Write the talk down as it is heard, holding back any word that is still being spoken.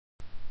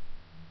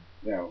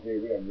Now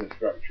here we have the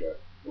structure.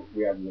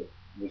 We have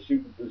the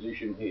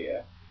superposition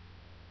here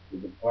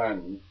with the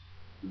plans,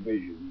 the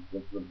vision,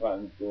 the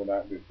plans drawn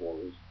out before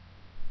us,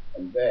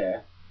 and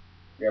there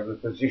we have the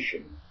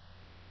position,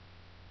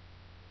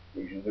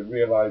 which is the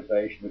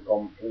realization, the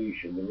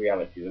completion, the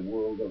reality, the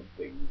world of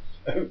things.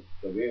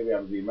 So here we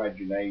have the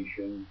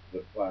imagination, the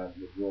plan,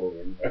 the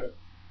drawing,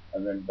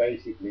 and then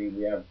basically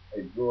we have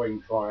a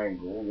drawing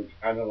triangle which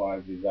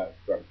analyzes that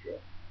structure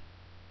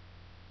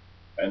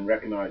and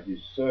recognizes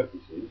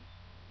surfaces,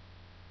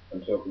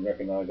 and so can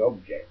recognize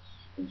objects,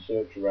 can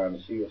search around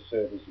and see a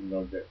surface of an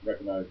object,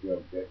 recognize the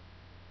object,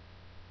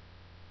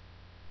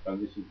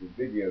 and this is the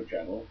video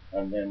channel,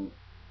 and then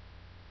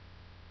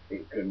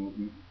it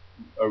can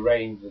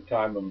arrange the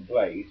time and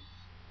place,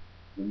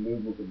 the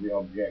movement of the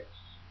objects,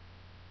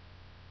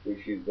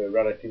 which is the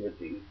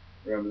relativity.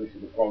 Remember, this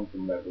is the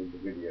quantum level of the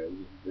video,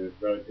 this is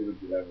the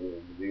relativity level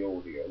of the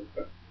audio,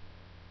 but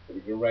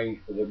it can arrange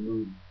for the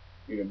move,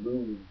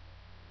 move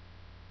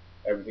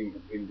everything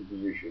into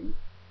position.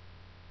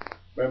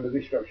 Remember,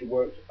 this structure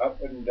works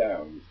up and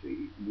down,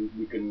 you see.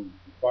 We can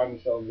find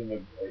ourselves in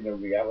a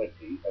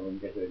reality and we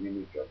get an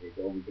image of it,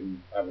 or we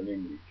can have an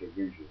image, a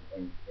vision,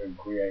 and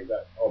create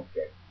that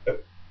object.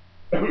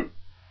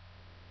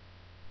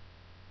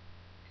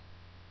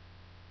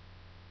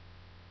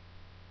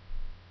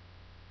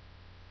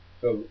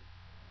 So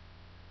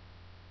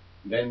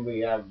then we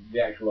have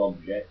the actual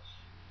objects.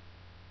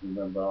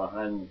 Remember, our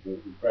hands, the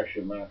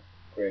pressure mat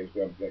creates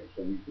the objects,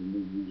 so we can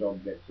move these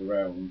objects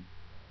around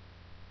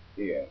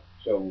here.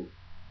 So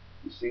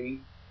you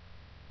see,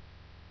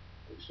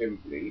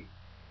 simply,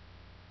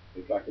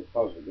 it's like a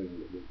puzzle,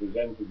 isn't it? We're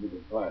presented with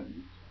the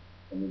plans,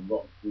 and we've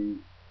got to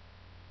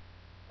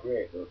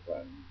create those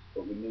plans,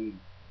 but we need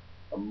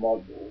a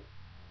model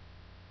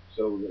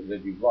so that the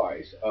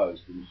device, us,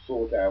 can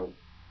sort out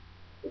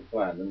the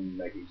plan and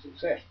make it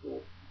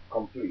successful,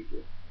 complete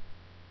it.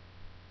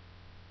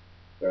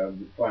 So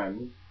the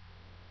plans,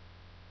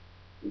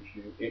 which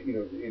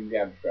in the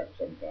abstract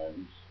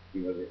sometimes,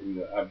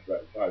 the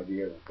abstract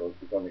ideas, or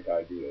platonic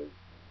ideas,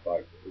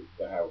 like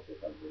the house or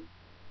something.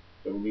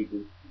 So we need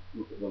to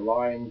look at the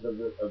lines of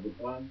the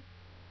plan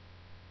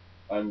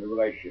and the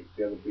relationships,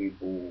 the other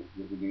people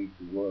that we need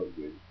to work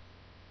with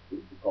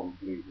to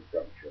complete the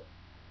structure,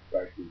 to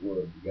actually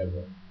work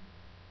together.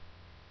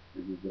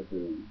 This is the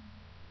who.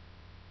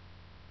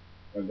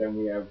 And then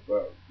we have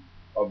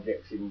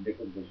objects in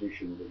different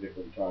positions at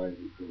different times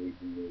which we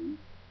can move.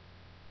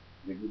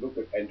 If you look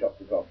at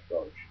entoptic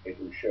hopscotch, it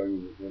will show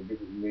you that the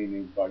different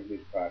meanings, like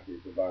this part is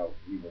about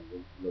the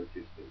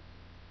logistics,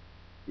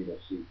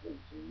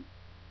 sequencing,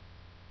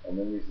 and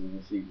then this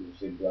is the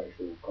sequencing to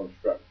actually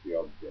construct the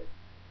object.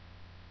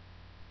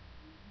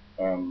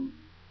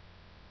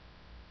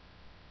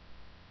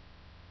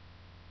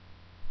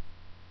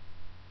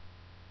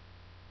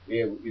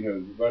 Here,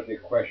 there's a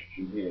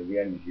question here, the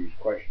energy is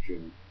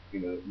question,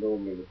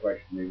 normally the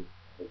question is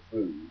for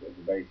food at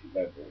the basic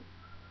level.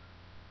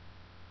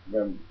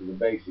 Remember, for the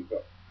basic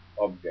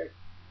object,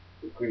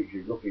 the creature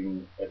is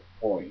looking at a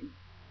point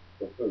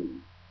for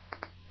food,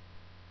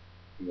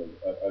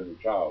 as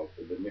a child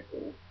for the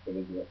nipple, but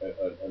as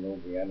an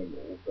ordinary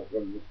animal, but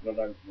remember, it's not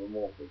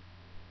anthropomorphic.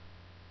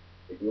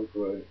 It looks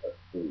at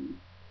food,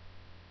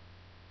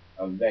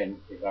 and then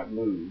that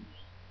moves,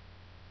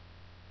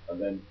 and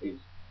then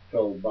it's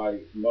told by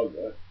its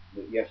mother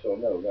that yes or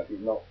no, that is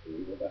not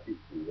food, or that is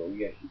food, or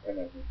yes, you can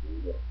have the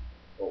food,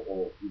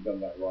 or you've done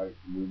that right,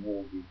 and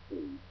reward with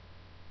food.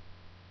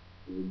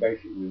 So we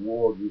basically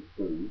reward with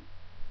food,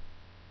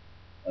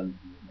 and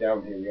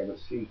down here we have a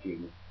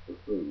seeking for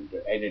food,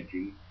 the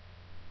energy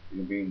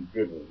being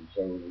driven,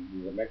 so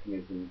there's a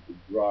mechanism to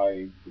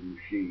drive the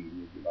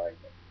machine, if you like,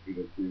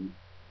 to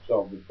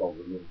solve the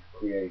problem and to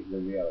create the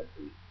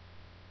reality,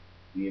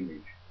 the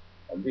image.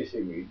 And this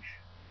image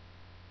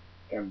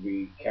can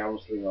be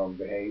counselling on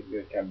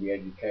behaviour, can be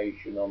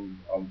education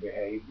on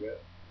behaviour,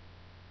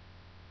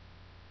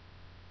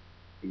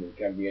 it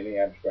can be any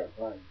abstract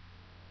plan,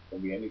 it can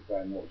be any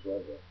plan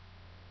whatsoever.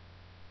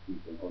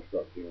 From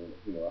constructing,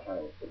 a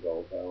house, a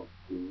doll's house,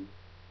 to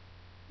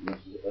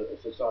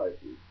a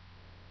society.